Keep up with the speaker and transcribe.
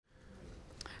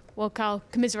Well, Carl,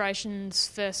 commiserations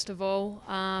first of all.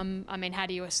 I mean, how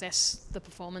do you assess the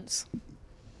performance?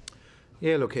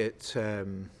 Yeah, look, it's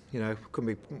couldn't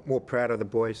be more proud of the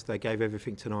boys. They gave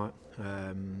everything tonight.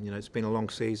 It's been a long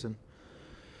season,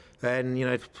 and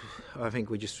I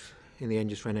think we just in the end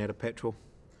just ran out of petrol.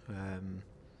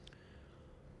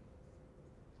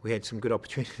 We had some good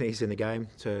opportunities in the game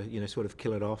to sort of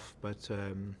kill it off, but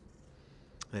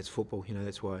that's football.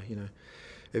 That's why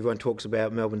everyone talks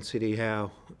about Melbourne City, how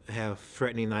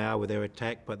threatening they are with their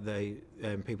attack, but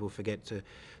people forget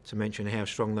to mention how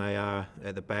strong they are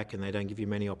at the back, and they don't give you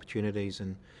many opportunities.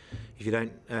 And if you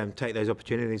don't take those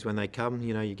opportunities when they come,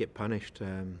 you get punished.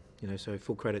 So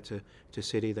full credit to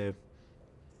City. They're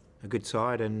a good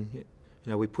side, and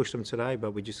we pushed them today,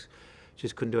 but we just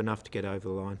couldn't do enough to get over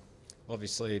the line.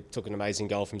 Obviously, it took an amazing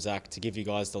goal from Zach to give you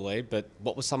guys the lead, but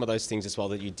what were some of those things as well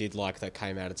that you did like that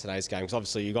came out of today's game? Because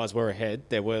obviously you guys were ahead.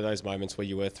 There were those moments where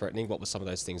you were threatening. What were some of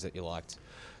those things that you liked?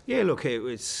 Yeah, look, it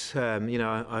was,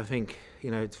 I think,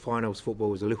 finals football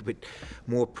was a little bit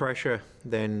more pressure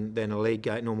than a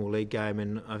normal league game,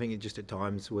 and I think it just at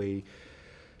times we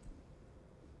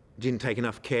didn't take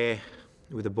enough care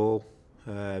with the ball,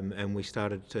 and we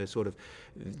started to sort of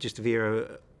just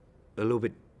veer a little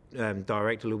bit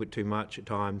direct, a little bit too much at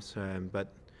times, but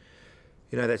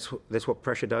that's what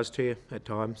pressure does to you at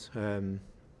times. And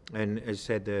as I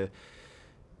said, the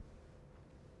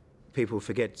people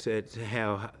forget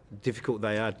how difficult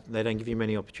they are. They don't give you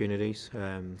many opportunities.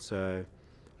 So,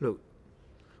 look,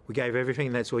 we gave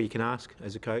everything. That's all you can ask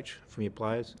as a coach from your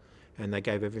players, and they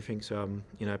gave everything. So I'm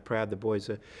proud. The boys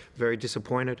are very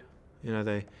disappointed.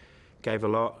 They gave a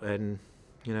lot, and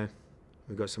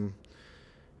we've got some.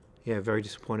 Yeah, very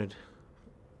disappointed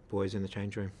boys in the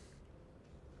change room.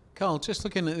 Carl, just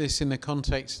looking at this in the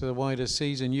context of the wider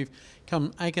season, you've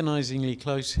come agonisingly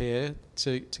close here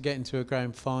to get into a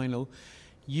grand final.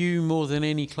 You, more than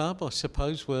any club, I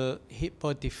suppose, were hit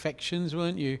by defections,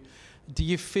 weren't you? Do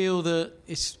you feel that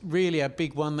it's really a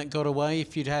big one that got away?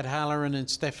 If you'd had Halloran and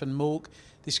Stefan Mork,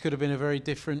 this could have been a very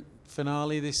different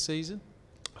finale this season?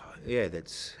 Yeah,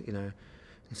 that's, in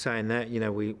saying that,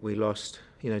 we lost,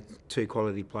 two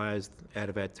quality players out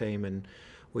of our team, and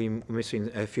we're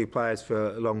missing a few players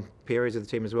for long periods of the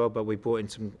team as well, but we brought in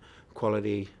some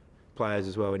quality players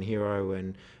as well in Hero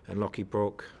and Lockie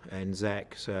Brook and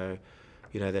Zach. So,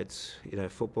 that's,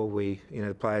 football.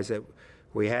 The players that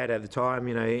we had at the time,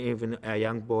 even our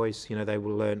young boys, they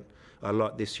will learn a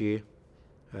lot this year.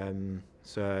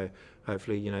 So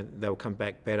hopefully, they'll come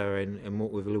back better and more,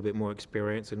 with a little bit more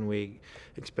experience, and we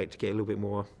expect to get a little bit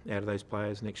more out of those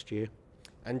players next year.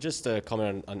 And just a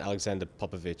comment on Alexander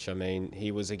Popovic. I mean, he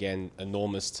was again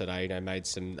enormous today. Made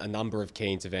a number of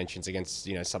key interventions against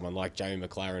someone like Jamie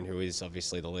McLaren, who is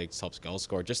obviously the league's top goal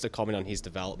scorer. Just a comment on his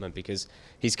development, because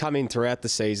he's come in throughout the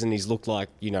season. He's looked like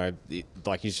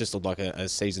like he's just looked like a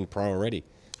seasoned pro already.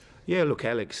 Yeah, look,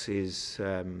 Alex is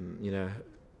I've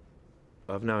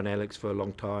known Alex for a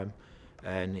long time,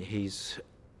 and he's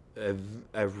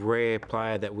a rare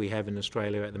player that we have in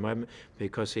Australia at the moment,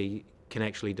 because he can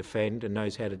actually defend and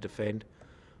knows how to defend,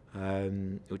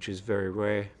 which is very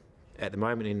rare at the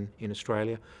moment in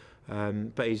Australia.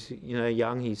 But he's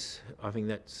young. I think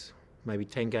that's maybe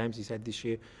 10 games he's had this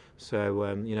year.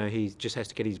 So he just has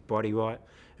to get his body right,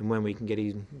 and when we can get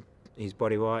his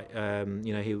body right,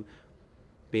 he'll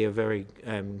be a very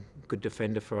good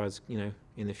defender for us, in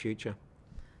the future.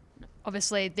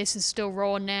 Obviously, this is still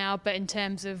raw now, but in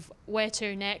terms of where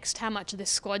to next, how much of this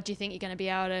squad do you think you're going to be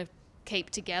able to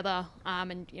keep together,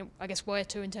 and I guess where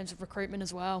to in terms of recruitment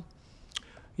as well?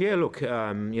 Yeah, look,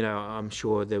 I'm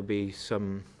sure there'll be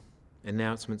some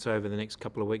announcements over the next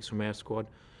couple of weeks from our squad,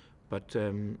 but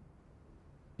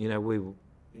we will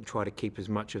try to keep as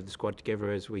much of the squad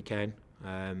together as we can.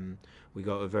 We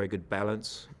got a very good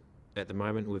balance at the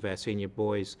moment with our senior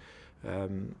boys.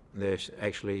 They're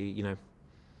actually,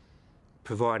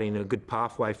 providing a good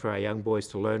pathway for our young boys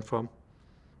to learn from.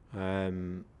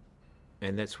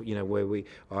 And that's where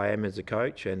I am as a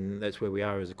coach, and that's where we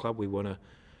are as a club. We want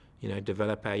to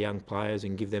develop our young players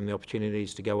and give them the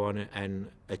opportunities to go on and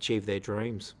achieve their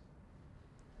dreams.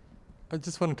 I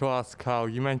just wanted to ask, Carl,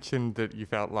 you mentioned that you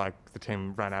felt like the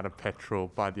team ran out of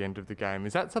petrol by the end of the game.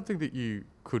 Is that something that you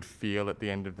could feel at the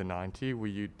end of the 90?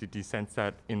 Did you sense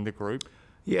that in the group?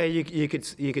 Yeah, you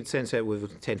could sense that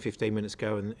with 10-15 minutes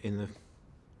go in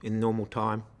normal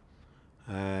time.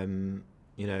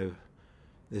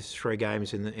 There's 3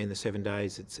 games in the 7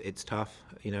 days. It's tough,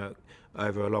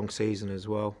 over a long season as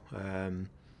well.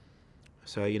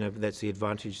 So that's the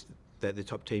advantage that the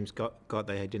top teams got.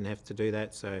 They didn't have to do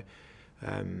that. So,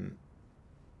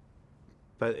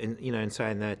 but in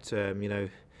saying that,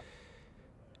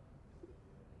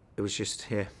 it was just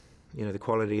the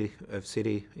quality of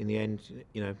City in the end,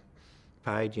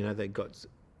 paid. They got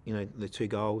the 2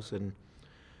 goals, and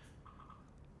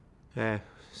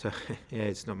so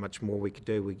it's not much more we could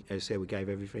do. As I said, we gave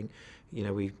everything.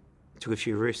 We took a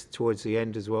few risks towards the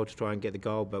end as well to try and get the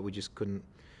goal, but we just couldn't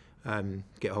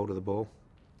get hold of the ball.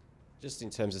 Just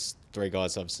in terms of 3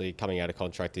 guys obviously coming out of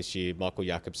contract this year, Michael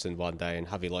Jakobsen one day and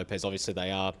Javi Lopez, obviously they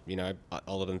are,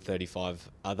 older than 35.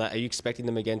 Are you expecting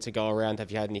them again to go around? Have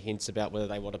you had any hints about whether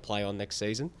they want to play on next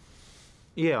season?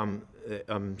 Yeah,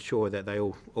 I'm sure that they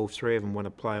all 3 of them want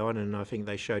to play on, and I think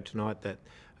they showed tonight that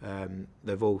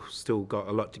they've all still got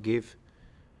a lot to give.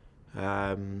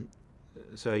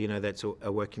 So, that's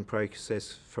a work in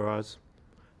process for us.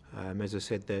 As I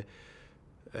said,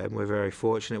 we're very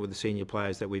fortunate with the senior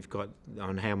players that we've got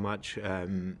on how much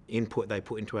input they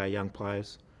put into our young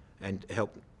players and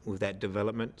help with that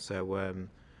development. So,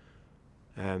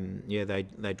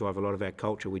 they drive a lot of our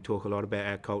culture. We talk a lot about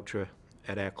our culture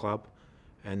at our club,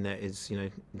 and that is,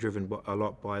 driven a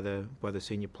lot by the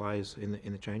senior players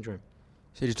in the change room.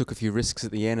 So you just took a few risks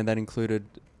at the end, and that included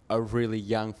a really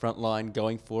young front line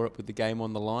going for it with the game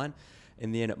on the line.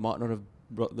 In the end, it might not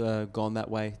have gone that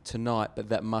way tonight, but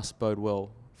that must bode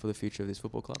well for the future of this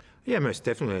football club. Yeah, most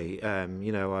definitely.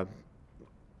 I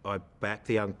back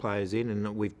the young players in,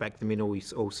 and we've backed them in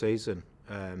all season.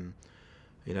 I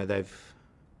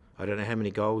don't know how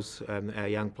many goals our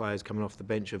young players coming off the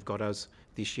bench have got us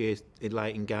this year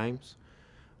late in games.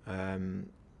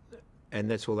 And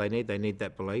that's all they need. They need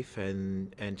that belief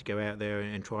and to go out there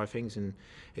and try things. And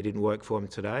it didn't work for them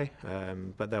today,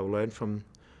 but they'll learn from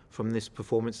this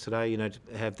performance today. To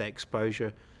have that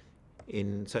exposure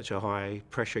in such a high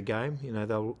pressure game,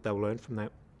 they'll learn from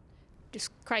that.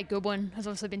 Just Craig Goodwin has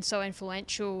obviously been so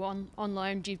influential on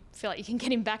loan. Do you feel like you can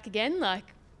get him back again?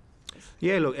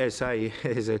 Yeah, look, as I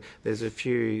say, there's a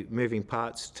few moving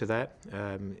parts to that,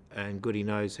 and Goody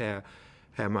knows how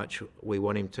much we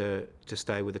want him to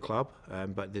stay with the club,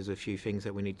 but there's a few things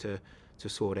that we need to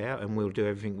sort out, and we'll do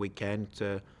everything we can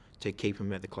to keep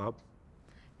him at the club.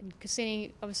 And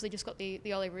Cassini obviously just got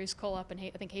the Ollie Roos call up, and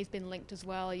I think he's been linked as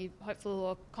well. Are you hopeful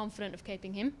or confident of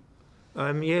keeping him?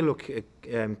 Yeah, look,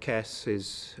 Cass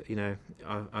is,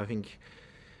 I think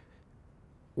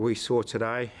we saw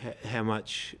today how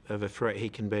much of a threat he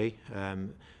can be,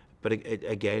 but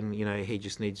again, he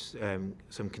just needs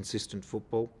some consistent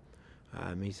football.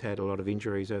 He's had a lot of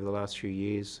injuries over the last few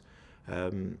years,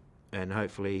 and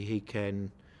hopefully he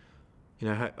can,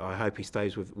 I hope he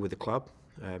stays with the club.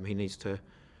 He needs to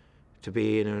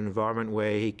be in an environment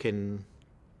where he can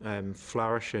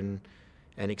flourish and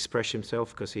express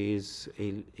himself, because he's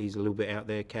a little bit out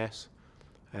there, Cass,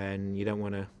 and you don't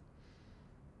want to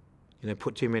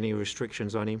put too many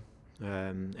restrictions on him,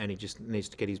 and he just needs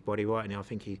to get his body right. And I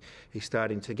think he's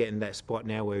starting to get in that spot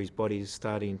now where his body is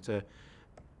starting to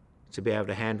be able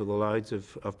to handle the loads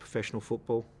of professional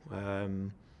football.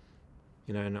 And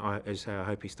as I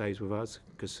hope he stays with us,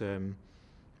 because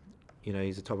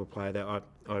he's the type of player that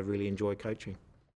I really enjoy coaching.